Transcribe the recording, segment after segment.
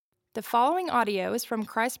The following audio is from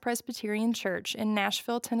Christ Presbyterian Church in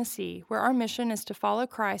Nashville, Tennessee, where our mission is to follow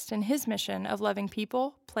Christ in his mission of loving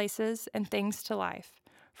people, places, and things to life.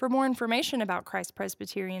 For more information about Christ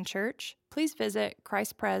Presbyterian Church, please visit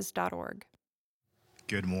christpres.org.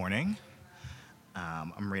 Good morning.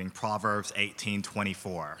 I'm reading Proverbs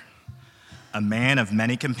 18:24. A man of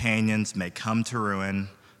many companions may come to ruin,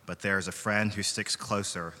 but there is a friend who sticks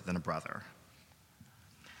closer than a brother.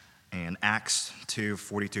 And Acts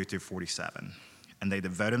 2:42-47. And they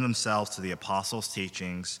devoted themselves to the apostles'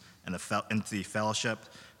 teachings and to the fellowship,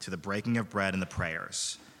 to the breaking of bread and the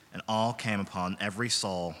prayers. And all came upon every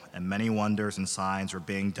soul, and many wonders and signs were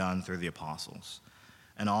being done through the apostles.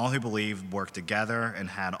 And all who believed worked together and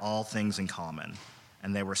had all things in common.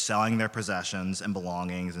 And they were selling their possessions and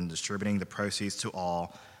belongings and distributing the proceeds to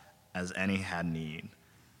all as any had need.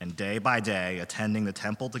 And day by day, attending the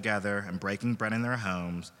temple together and breaking bread in their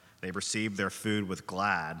homes, they received their food with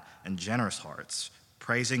glad and generous hearts,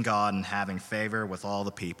 praising God and having favor with all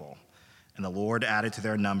the people. And the Lord added to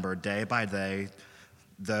their number day by day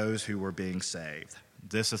those who were being saved.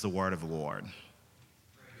 This is the word of the Lord.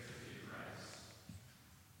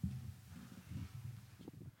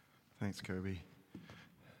 Thanks, Kobe.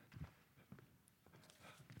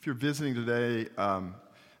 If you're visiting today,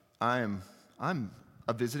 I'm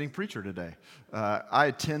a visiting preacher today. I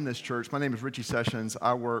attend this church. My name is Richie Sessions.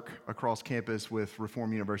 I work across campus with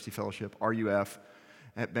Reformed University Fellowship, RUF,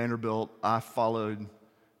 at Vanderbilt. I followed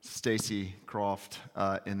Stacy Croft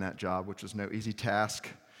in that job, which was no easy task.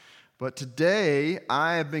 But today,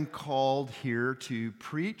 I have been called here to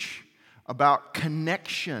preach about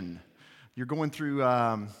connection. You're going through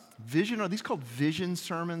vision. Are these called vision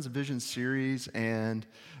sermons, a vision series? And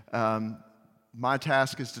my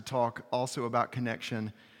task is to talk also about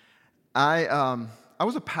connection. I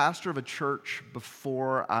was a pastor of a church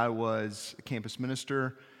before I was a campus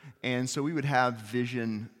minister, and so we would have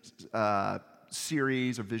vision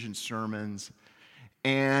series or vision sermons.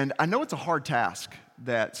 And I know it's a hard task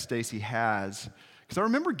that Stacy has, because I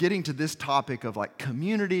remember getting to this topic of like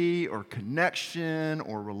community or connection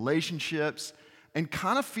or relationships and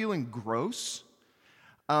kind of feeling gross.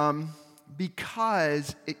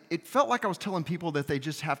 Because it felt like I was telling people that they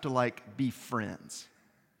just have to like be friends.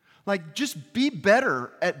 Like just be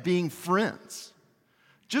better at being friends.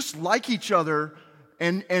 Just like each other.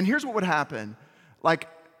 And here's what would happen. Like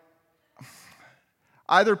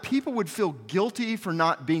either people would feel guilty for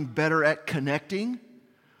not being better at connecting,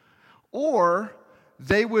 or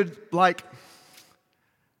they would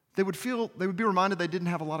be reminded they didn't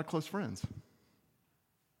have a lot of close friends.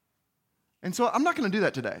 And so I'm not going to do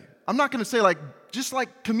that today. I'm not going to say just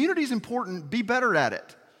like community is important, be better at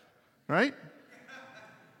it, right?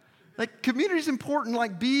 Like community is important,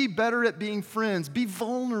 like be better at being friends, be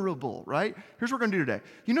vulnerable, right? Here's what we're going to do today.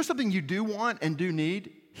 You know something you do want and do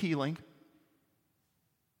need? Healing.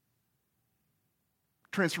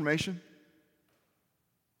 Transformation.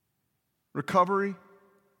 Recovery.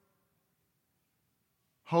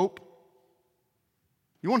 Hope.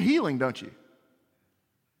 You want healing, don't you?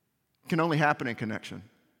 Can only happen in connection.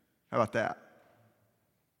 How about that?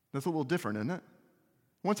 That's a little different, isn't it?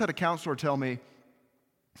 Once had a counselor tell me,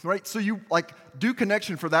 right, so you do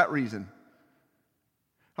connection for that reason.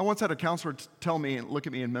 I once had a counselor tell me and look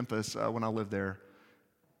at me in Memphis when I lived there.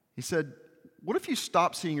 He said, what if you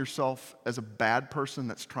stop seeing yourself as a bad person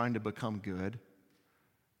that's trying to become good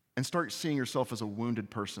and start seeing yourself as a wounded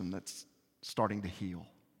person that's starting to heal?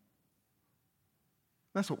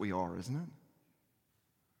 That's what we are, isn't it?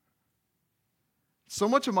 So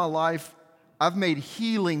much of my life, I've made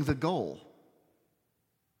healing the goal.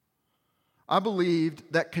 I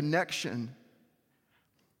believed that connection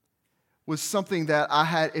was something that I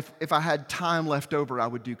had, if I had time left over, I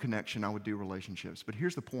would do connection, I would do relationships. But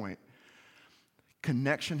here's the point.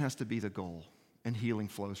 Connection has to be the goal, and healing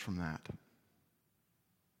flows from that.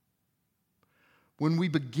 When we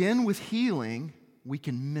begin with healing, we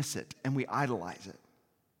can miss it, and we idolize it.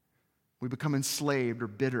 We become enslaved or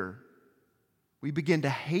bitter. We begin to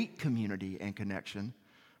hate community and connection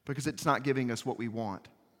because it's not giving us what we want.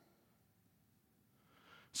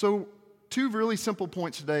 So, two really simple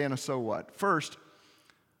points today and a so what. First,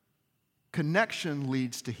 connection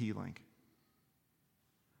leads to healing.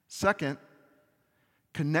 Second,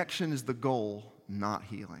 connection is the goal, not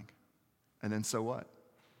healing. And then so what?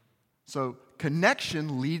 So,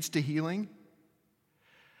 connection leads to healing.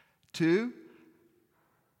 Two,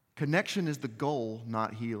 connection is the goal,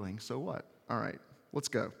 not healing. So what? All right, let's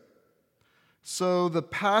go. So the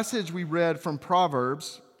passage we read from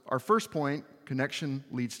Proverbs, our first point, connection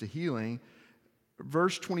leads to healing,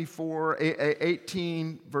 Verse 24,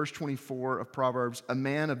 18, verse 24 of Proverbs, a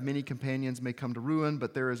man of many companions may come to ruin,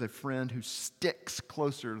 but there is a friend who sticks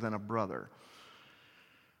closer than a brother.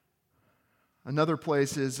 Another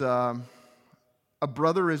place is, a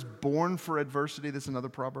brother is born for adversity. This is another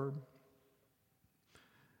proverb.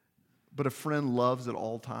 But a friend loves at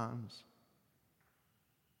all times.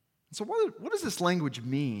 So what does this language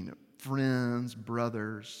mean? Friends,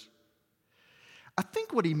 brothers. I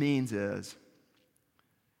think what he means is,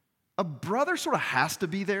 a brother sort of has to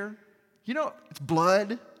be there. You know, it's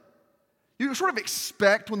blood. You sort of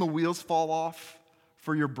expect when the wheels fall off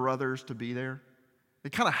for your brothers to be there. They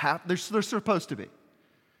kind of have, they're supposed to be.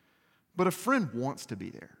 But a friend wants to be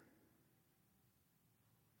there.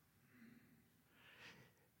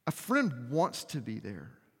 A friend wants to be there,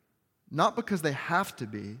 not because they have to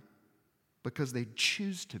be, because they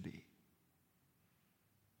choose to be.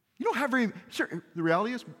 You don't have the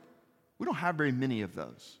reality is, we don't have very many of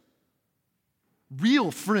those.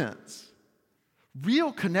 Real friends,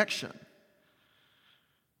 real connection.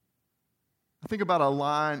 I think about a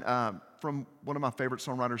line from one of my favorite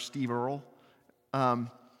songwriters, Steve Earle. The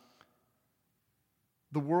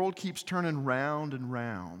world keeps turning round and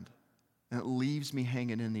round, and it leaves me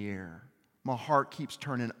hanging in the air. My heart keeps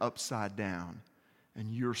turning upside down,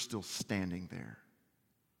 and you're still standing there.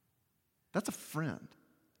 That's a friend.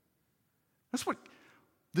 That's what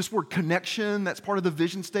this word connection, that's part of the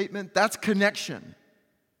vision statement, that's connection.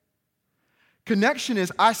 Connection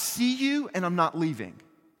is, I see you and I'm not leaving.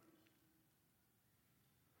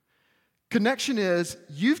 Connection is,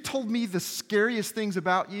 you've told me the scariest things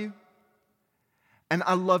about you, and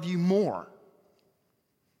I love you more.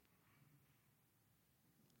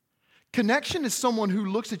 Connection is someone who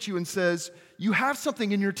looks at you and says, you have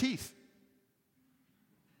something in your teeth.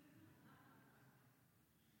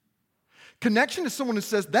 Connection is someone who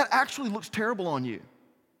says, that actually looks terrible on you.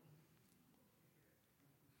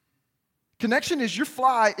 Connection is your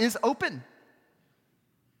fly is open.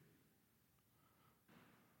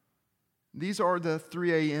 These are the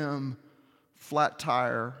 3 a.m. flat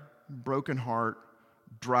tire, broken heart,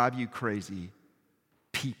 drive you crazy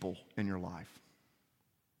people in your life.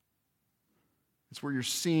 It's where you're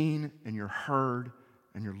seen and you're heard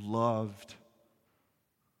and you're loved.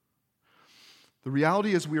 The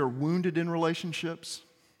reality is we are wounded in relationships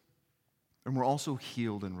and we're also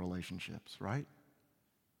healed in relationships, right?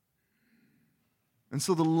 And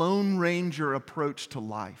so the Lone Ranger approach to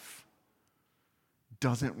life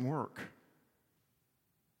doesn't work.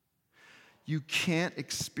 You can't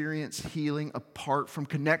experience healing apart from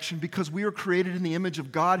connection because we are created in the image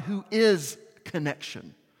of God who is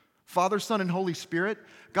connection. Father, Son, and Holy Spirit.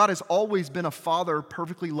 God has always been a father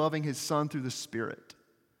perfectly loving his Son through the Spirit.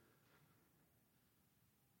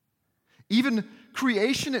 Even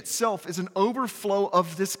creation itself is an overflow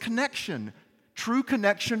of this connection. True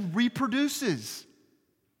connection reproduces.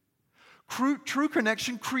 True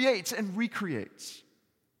connection creates and recreates.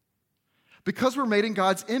 Because we're made in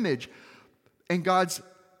God's image, and God's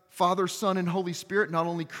Father, Son, and Holy Spirit not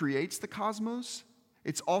only creates the cosmos,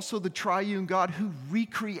 it's also the triune God who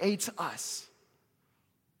recreates us.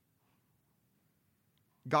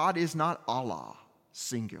 God is not Allah,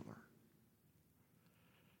 singular.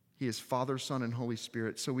 He is Father, Son, and Holy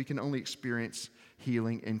Spirit, so we can only experience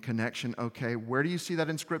healing in connection. Okay, where do you see that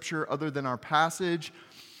in Scripture other than our passage?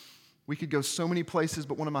 We could go so many places,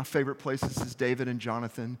 but one of my favorite places is David and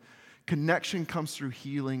Jonathan. Connection comes through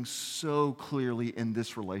healing so clearly in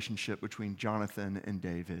this relationship between Jonathan and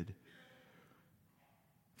David.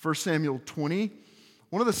 1 Samuel 20,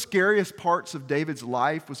 one of the scariest parts of David's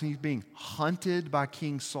life was when he's being hunted by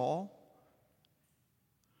King Saul.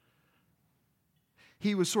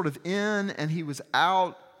 He was sort of in and he was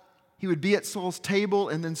out. He would be at Saul's table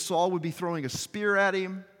and then Saul would be throwing a spear at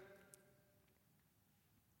him.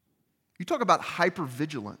 You talk about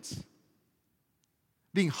hypervigilance.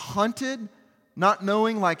 Being hunted, not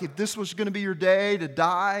knowing like if this was going to be your day to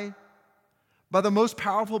die by the most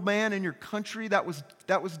powerful man in your country, that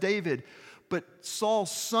was David. But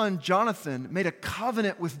Saul's son, Jonathan, made a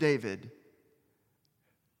covenant with David.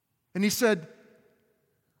 And he said,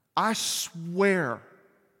 I swear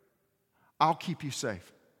I'll keep you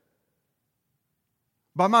safe.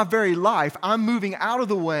 By my very life, I'm moving out of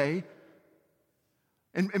the way.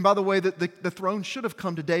 And by the way, the throne should have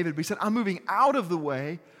come to David, but he said, I'm moving out of the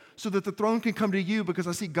way so that the throne can come to you because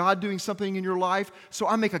I see God doing something in your life, so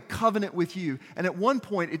I make a covenant with you. And at one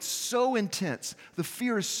point, it's so intense. The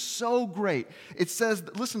fear is so great. It says,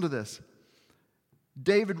 listen to this.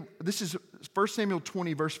 David, this is 1 Samuel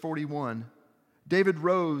 20, verse 41. David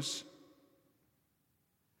rose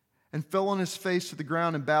and fell on his face to the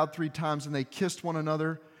ground and bowed 3 times, and they kissed one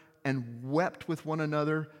another and wept with one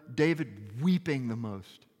another, David weeping the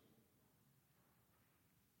most.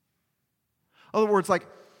 In other words, like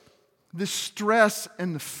this stress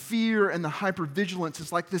and the fear and the hypervigilance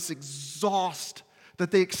is like this exhaust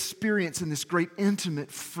that they experience in this great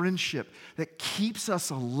intimate friendship that keeps us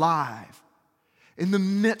alive in the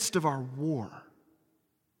midst of our war.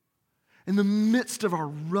 In the midst of our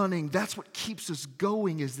running, that's what keeps us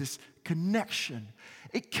going, is this connection.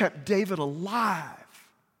 It kept David alive.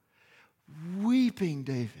 Weeping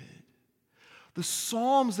David. The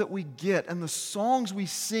psalms that we get and the songs we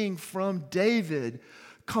sing from David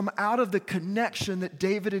come out of the connection that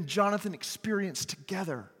David and Jonathan experienced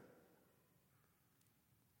together.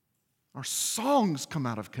 Our songs come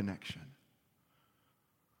out of connection.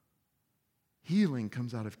 Healing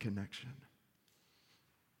comes out of connection.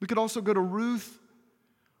 We could also go to Ruth,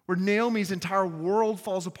 where Naomi's entire world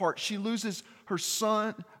falls apart. She loses her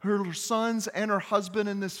sons and her husband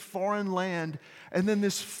in this foreign land. And then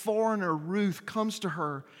this foreigner, Ruth, comes to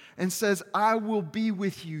her and says, I will be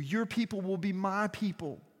with you. Your people will be my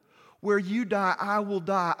people. Where you die, I will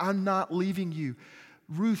die. I'm not leaving you.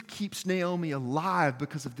 Ruth keeps Naomi alive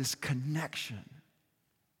because of this connection.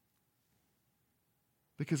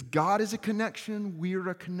 Because God is a connection, we're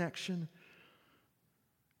a connection.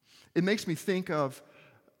 It makes me think of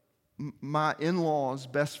my in-laws'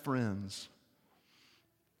 best friends.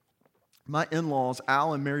 My in-laws,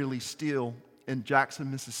 Al and Mary Lee Steele, in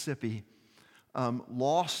Jackson, Mississippi,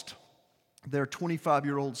 lost their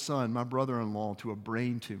 25-year-old son, my brother-in-law, to a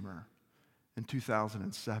brain tumor in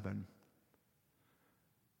 2007.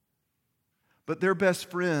 But their best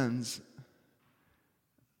friends,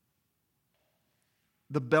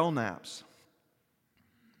 the Belknaps,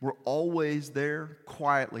 were always there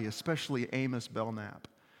quietly, especially Amos Belknap.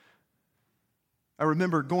 I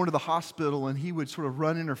remember going to the hospital and he would sort of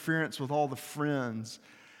run interference with all the friends.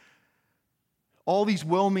 All these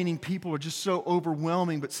well-meaning people are just so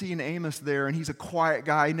overwhelming, but seeing Amos there, and he's a quiet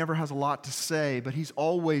guy, he never has a lot to say, but he's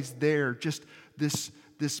always there, just this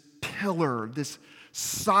pillar, this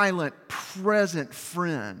silent, present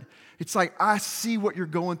friend. It's like, I see what you're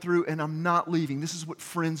going through and I'm not leaving. This is what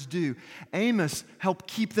friends do. Amos helped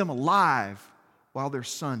keep them alive while their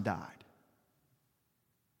son died.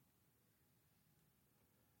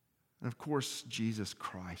 And of course, Jesus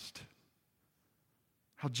Christ.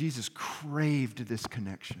 How Jesus craved this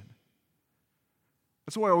connection.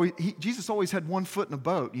 That's why Jesus always had one foot in a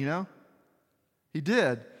boat, you know? He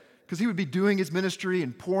did. Because he would be doing his ministry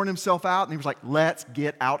and pouring himself out, and he was like, let's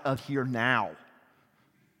get out of here now.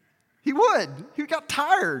 He would. He got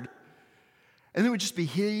tired. And it would just be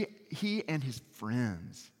he and his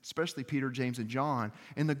friends, especially Peter, James, and John,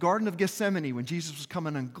 in the Garden of Gethsemane when Jesus was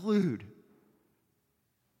coming unglued.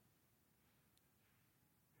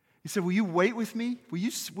 He said, will you wait with me? Will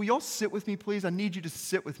you all sit with me, please? I need you to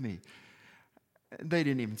sit with me. And they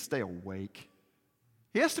didn't even stay awake.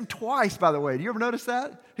 He asked him twice, by the way. Do you ever notice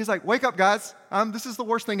that? He's like, wake up, guys. This is the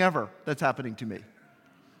worst thing ever that's happening to me.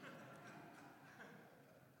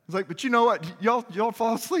 He's like, but you know what? Y'all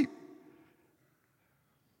fall asleep.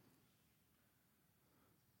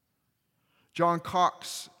 John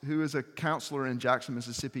Cox, who is a counselor in Jackson,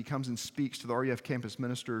 Mississippi, comes and speaks to the RUF campus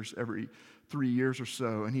ministers every 3 years or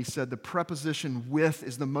so. And he said the preposition with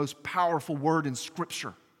is the most powerful word in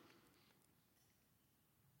Scripture.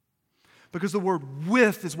 Because the word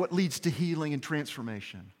with is what leads to healing and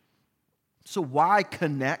transformation. So why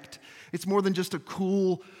connect? It's more than just a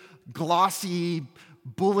cool, glossy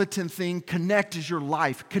bulletin thing. Connect is your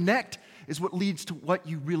life. Connect is what leads to what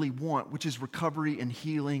you really want, which is recovery and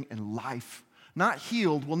healing and life. Not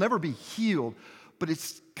healed, we'll never be healed, but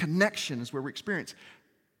it's connection is where we experience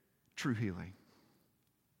true healing.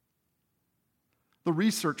 The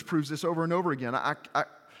research proves this over and over again.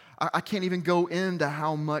 I can't even go into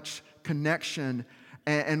how much connection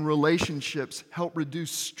and relationships help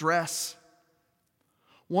reduce stress.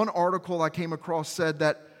 One article I came across said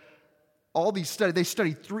that all these studies,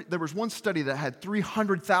 there was one study that had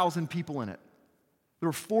 300,000 people in it. There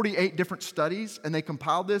were 48 different studies, and they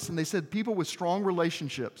compiled this, and they said people with strong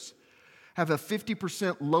relationships have a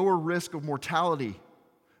 50% lower risk of mortality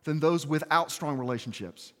than those without strong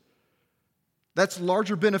relationships. That's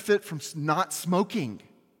larger benefit from not smoking.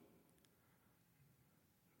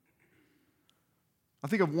 I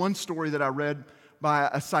think of one story that I read by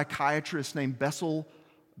a psychiatrist named Bessel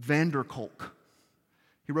van der Kolk.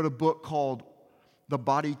 He wrote a book called The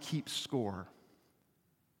Body Keeps Score.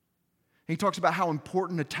 He talks about how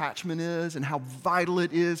important attachment is and how vital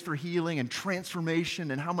it is for healing and transformation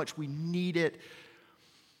and how much we need it.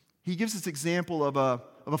 He gives this example of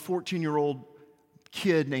a 14-year-old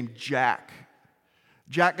kid named Jack.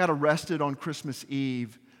 Jack got arrested on Christmas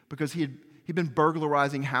Eve because he'd been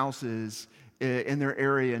burglarizing houses in their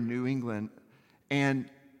area in New England. And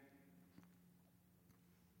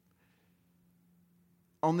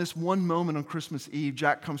on this one moment on Christmas Eve,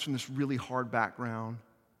 Jack comes from this really hard background.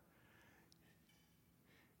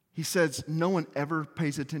 He says, no one ever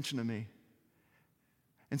pays attention to me.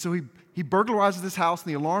 And so he burglarizes this house,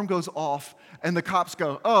 and the alarm goes off, and the cops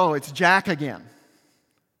go, oh, it's Jack again,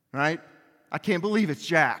 right? I can't believe it's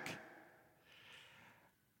Jack.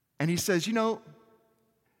 And he says,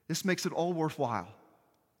 this makes it all worthwhile.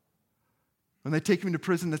 When they take him to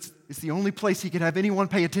prison, it's the only place he could have anyone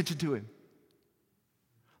pay attention to him.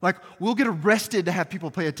 Like, we'll get arrested to have people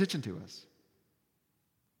pay attention to us.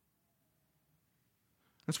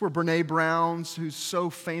 That's where Brene Brown, who's so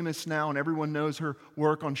famous now, and everyone knows her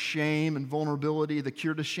work on shame and vulnerability. The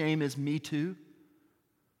cure to shame is Me Too.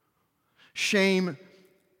 Shame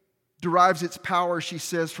derives its power, she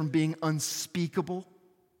says, from being unspeakable.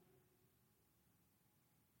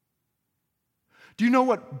 Do you know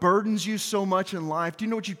what burdens you so much in life? Do you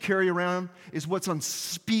know what you carry around is what's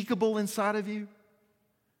unspeakable inside of you?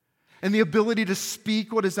 And the ability to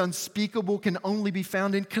speak what is unspeakable can only be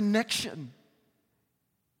found in connection.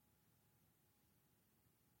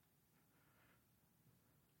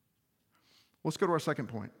 Let's go to our second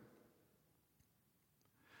point.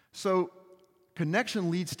 So,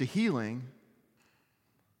 connection leads to healing,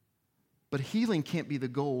 but healing can't be the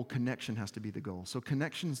goal. Connection has to be the goal. So,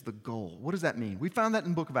 connection's the goal. What does that mean? We found that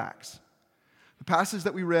in the book of Acts, the passage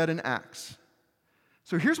that we read in Acts.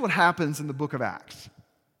 So, here's what happens in the book of Acts.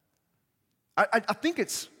 I think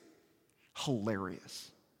it's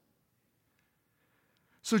hilarious.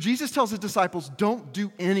 So, Jesus tells his disciples, don't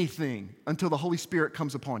do anything until the Holy Spirit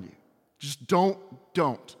comes upon you. Just don't.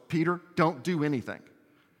 Peter, don't do anything.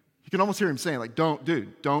 You can almost hear him saying, don't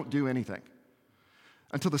do anything.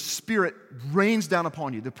 Until the Spirit rains down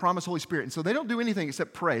upon you, the promised Holy Spirit. And so they don't do anything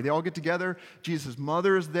except pray. They all get together. Jesus'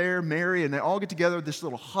 mother is there, Mary, and they all get together, this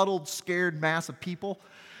little huddled, scared mass of people.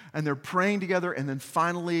 And they're praying together. And then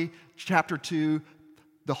finally, chapter 2,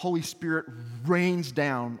 the Holy Spirit rains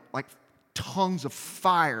down like tongues of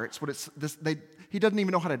fire. He doesn't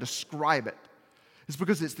even know how to describe it. It's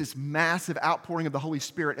because it's this massive outpouring of the Holy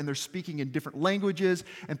Spirit, and they're speaking in different languages,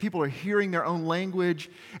 and people are hearing their own language,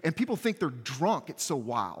 and people think they're drunk. It's so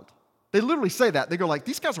wild. They literally say that. They go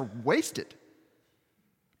these guys are wasted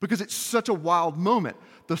because it's such a wild moment.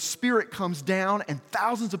 The Spirit comes down, and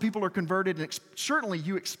thousands of people are converted, and certainly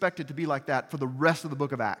you expect it to be like that for the rest of the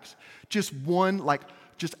book of Acts. Just one,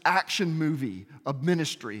 just action movie of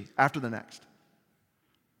ministry after the next.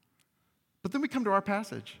 But then we come to our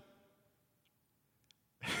passage.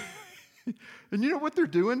 And you know what they're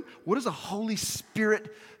doing? What does a Holy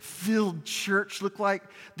Spirit-filled church look like?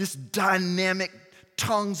 This dynamic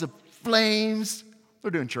tongues of flames.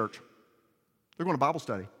 They're doing church. They're going to Bible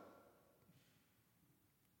study.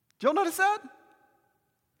 Did y'all notice that?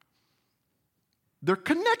 They're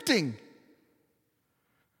connecting.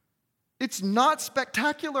 It's not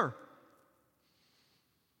spectacular.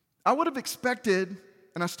 I would have expected,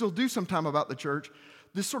 and I still do sometime about the church,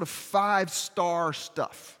 this sort of 5-star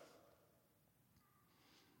stuff.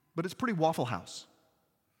 But it's pretty Waffle House.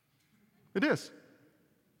 It is.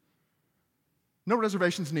 No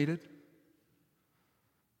reservations needed.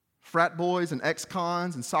 Frat boys and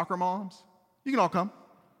ex-cons and soccer moms, you can all come.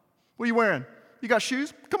 What are you wearing? You got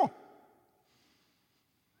shoes? Come on.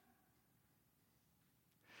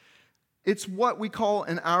 It's what we call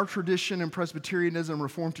in our tradition, in Presbyterianism,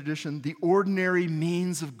 Reformed tradition, the ordinary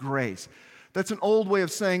means of grace. That's an old way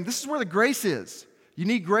of saying this is where the grace is. You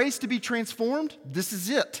need grace to be transformed? This is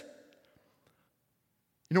it.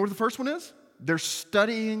 You know where the first one is? They're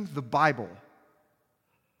studying the Bible.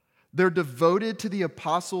 They're devoted to the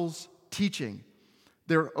apostles' teaching.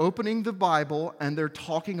 They're opening the Bible and they're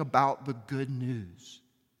talking about the good news.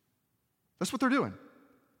 That's what they're doing.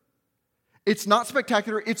 It's not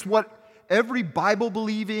spectacular. It's what every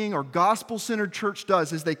Bible-believing or gospel-centered church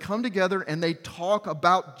does is they come together and they talk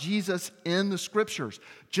about Jesus in the Scriptures.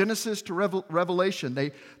 Genesis to Revelation.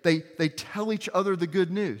 They tell each other the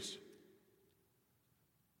good news.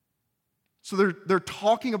 So they're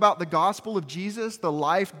talking about the gospel of Jesus, the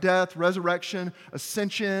life, death, resurrection,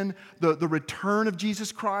 ascension, the return of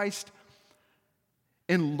Jesus Christ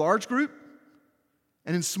in large group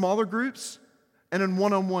and in smaller groups and in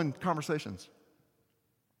one-on-one conversations.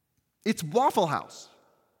 It's Waffle House.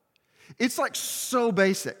 It's so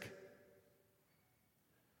basic.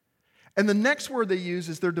 And the next word they use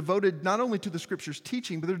is they're devoted not only to the Scripture's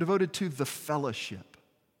teaching, but they're devoted to the fellowship.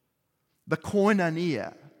 the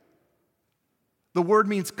koinonia. The word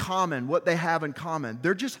means common, what they have in common.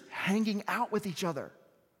 They're just hanging out with each other.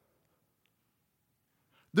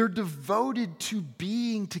 They're devoted to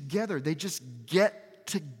being together. They just get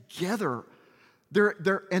together.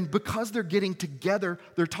 And because they're getting together,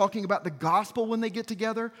 they're talking about the gospel when they get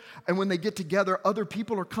together. And when they get together, other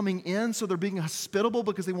people are coming in, so they're being hospitable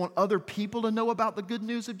because they want other people to know about the good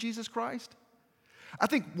news of Jesus Christ. I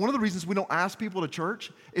think one of the reasons we don't ask people to church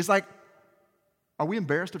is like, are we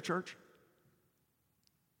embarrassed of church?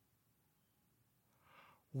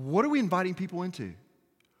 What are we inviting people into?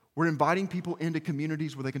 We're inviting people into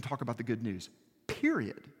communities where they can talk about the good news,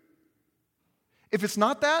 period. If it's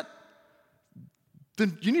not that,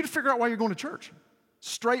 then you need to figure out why you're going to church.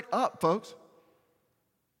 Straight up, folks.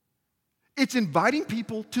 It's inviting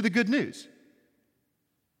people to the good news.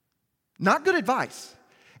 Not good advice.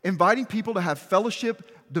 Inviting people to have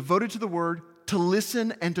fellowship devoted to the Word, to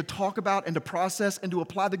listen and to talk about and to process and to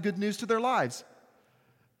apply the good news to their lives.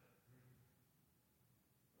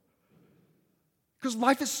 Because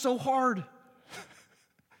life is so hard.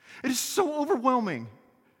 It is so overwhelming.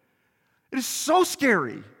 It is so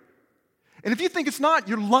scary. And if you think it's not,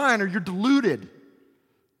 you're lying or you're deluded.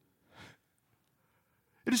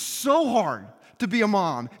 It is so hard to be a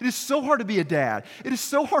mom. It is so hard to be a dad. It is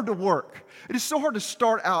so hard to work. It is so hard to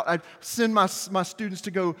start out. I send my students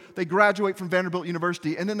to go, they graduate from Vanderbilt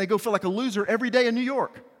University, and then they go feel like a loser every day in New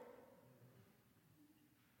York.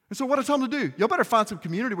 And so what I tell them to do, y'all better find some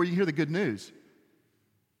community where you hear the good news.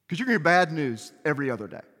 Because you're going to hear bad news every other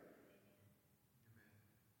day.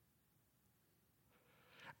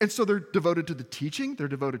 And so they're devoted to the teaching, they're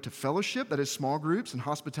devoted to fellowship, that is small groups and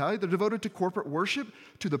hospitality. They're devoted to corporate worship,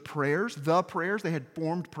 to the prayers. They had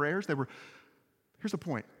formed prayers. Here's the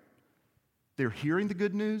point. They're hearing the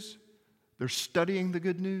good news, they're studying the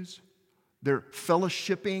good news, they're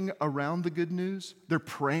fellowshipping around the good news, they're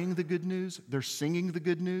praying the good news, they're singing the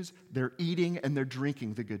good news, they're eating and they're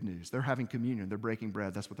drinking the good news. They're having communion, they're breaking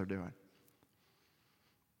bread. That's what they're doing.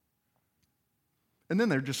 And then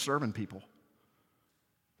they're just serving people.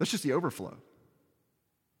 That's just the overflow.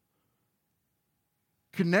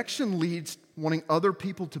 Connection leads wanting other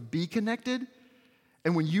people to be connected.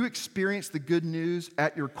 And when you experience the good news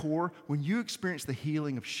at your core, when you experience the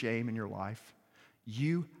healing of shame in your life,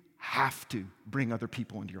 you have to bring other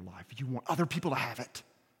people into your life. You want other people to have it.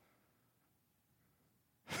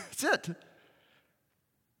 That's it.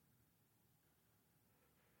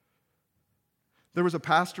 There was a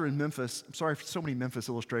pastor in Memphis. I'm sorry for so many Memphis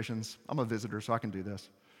illustrations. I'm a visitor, so I can do this.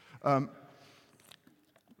 There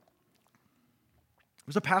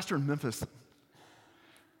was a pastor in Memphis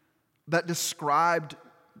that described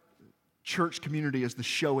church community as the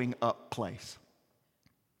showing up place.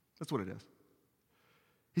 That's what it is.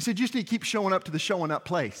 He said, you just need to keep showing up to the showing up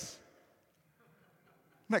place.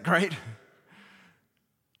 Isn't that great?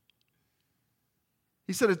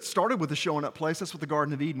 He said it started with the showing up place. That's what the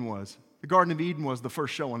Garden of Eden was. The Garden of Eden was the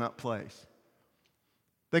first showing up place.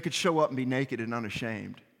 They could show up and be naked and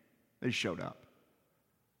unashamed. They just showed up.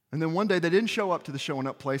 And then one day they didn't show up to the showing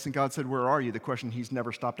up place, and God said, where are you? The question He's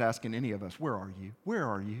never stopped asking any of us, where are you? Where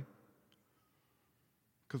are you?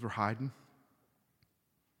 Because we're hiding.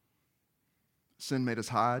 Sin made us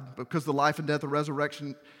hide. But because the life and death and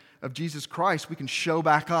resurrection of Jesus Christ, we can show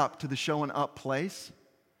back up to the showing up place.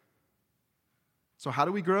 So how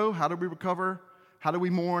do we grow? How do we recover? How do we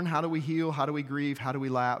mourn? How do we heal? How do we grieve? How do we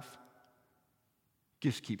laugh?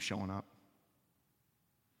 Just keep showing up.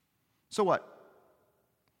 So what?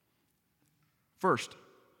 First,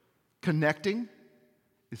 connecting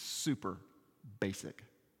is super basic.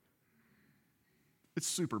 It's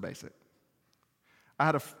super basic. I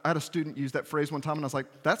had a student use that phrase one time, and I was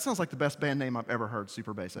like, that sounds like the best band name I've ever heard,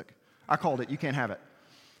 Super Basic. I called it, you can't have it.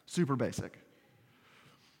 Super Basic.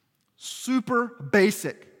 Super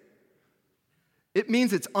basic. It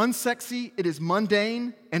means it's unsexy, it is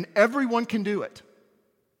mundane, and everyone can do it.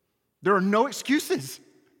 There are no excuses.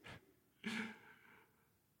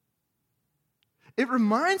 It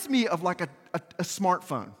reminds me of like a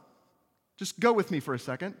smartphone. Just go with me for a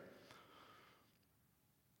second.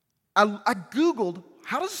 I Googled,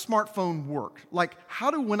 how does a smartphone work? Like,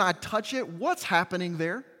 when I touch it, what's happening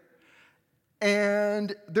there?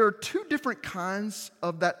 And there are two different kinds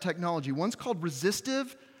of that technology. One's called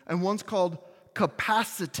resistive, and one's called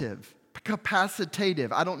capacitative.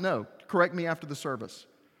 I don't know. Correct me after the service.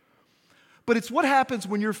 But it's what happens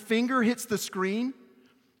when your finger hits the screen.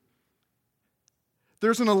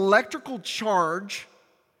 There's an electrical charge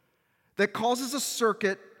that causes a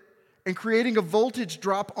circuit and creating a voltage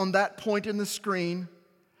drop on that point in the screen,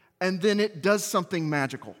 and then it does something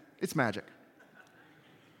magical. It's magic.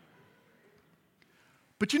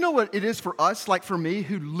 But you know what it is for us, like for me,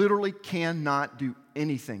 who literally cannot do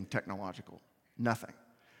anything technological? Nothing.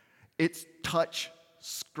 It's touch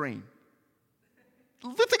screen.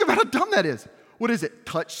 Think about how dumb that is. What is it?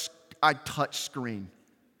 I touch screen.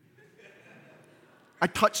 I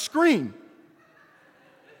touch screen.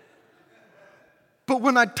 But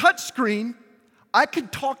when I touch screen, I can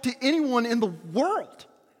talk to anyone in the world.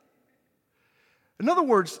 In other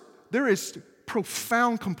words, there is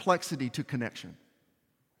profound complexity to connection.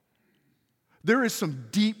 There is some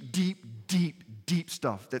deep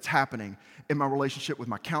stuff that's happening in my relationship with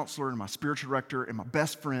my counselor and my spiritual director and my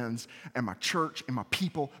best friends and my church and my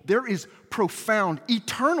people. There is profound,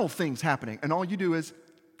 eternal things happening, and all you do is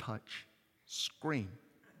touch screen.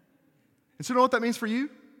 And so you know what that means for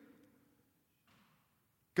you?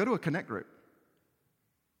 Go to a connect group.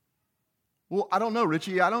 Well, I don't know,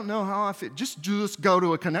 Richie. I don't know how I fit. Just go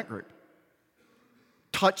to a connect group.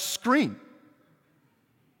 Touch screen.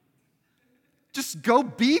 Just go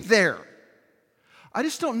be there. I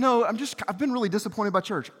just don't know. I've been really disappointed by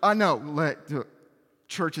church. I know,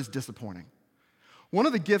 church is disappointing. One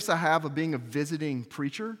of the gifts I have of being a visiting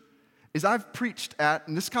preacher is I've preached at,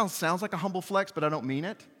 and this kind of sounds like a humble flex, but I don't mean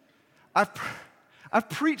it. I've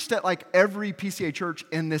preached at like every PCA church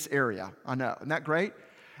in this area. I know, isn't that great?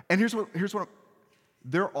 And here's what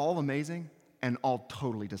they're all amazing and all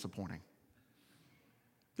totally disappointing.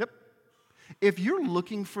 Yep. If you're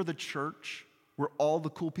looking for the church where all the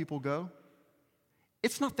cool people go,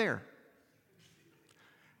 it's not there.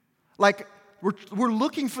 Like, we're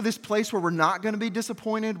looking for this place where we're not going to be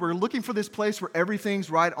disappointed. We're looking for this place where everything's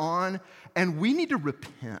right on, and we need to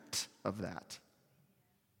repent of that.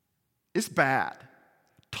 It's bad.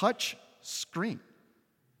 Touch screen.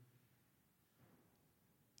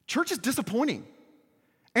 Church is disappointing,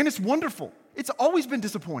 and it's wonderful. It's always been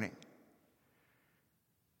disappointing.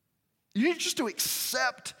 You need just to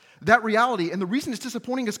accept that reality, and the reason it's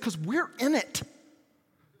disappointing is because we're in it.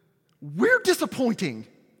 We're disappointing.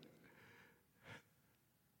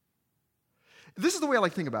 This is the way I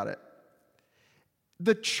like to think about it.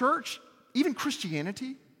 The church, even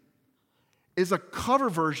Christianity, is a cover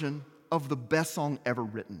version of the best song ever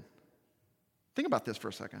written. Think about this for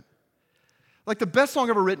a second. Like, the best song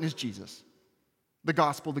ever written is Jesus, the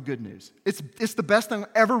gospel, the good news. It's the best thing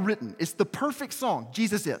ever written. It's the perfect song.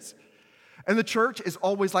 Jesus is. And the church is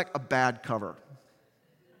always like a bad cover.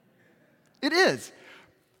 It is.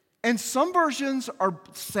 And some versions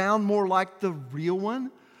sound more like the real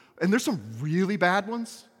one. And there's some really bad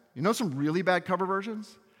ones. You know, some really bad cover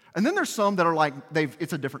versions. And then there's some that are like,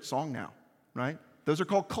 it's a different song now, right? Those are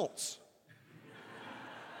called cults.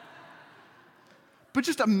 But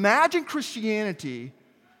just imagine Christianity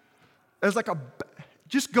as like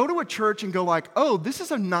just go to a church and go like, oh, this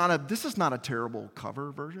is not a terrible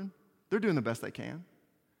cover version. They're doing the best they can.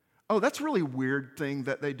 Oh, that's a really weird thing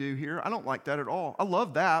that they do here. I don't like that at all. I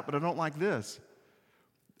love that, but I don't like this.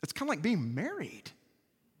 It's kind of like being married.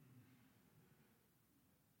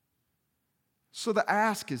 So the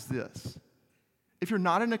ask is this. If you're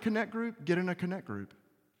not in a connect group, get in a connect group.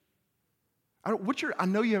 I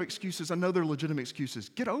know you have excuses. I know they're legitimate excuses.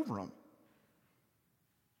 Get over them.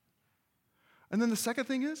 And then the second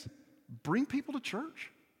thing is, bring people to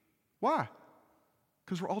church. Why?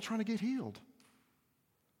 Because we're all trying to get healed.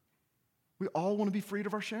 We all want to be freed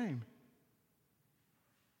of our shame.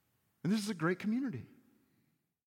 And this is a great community.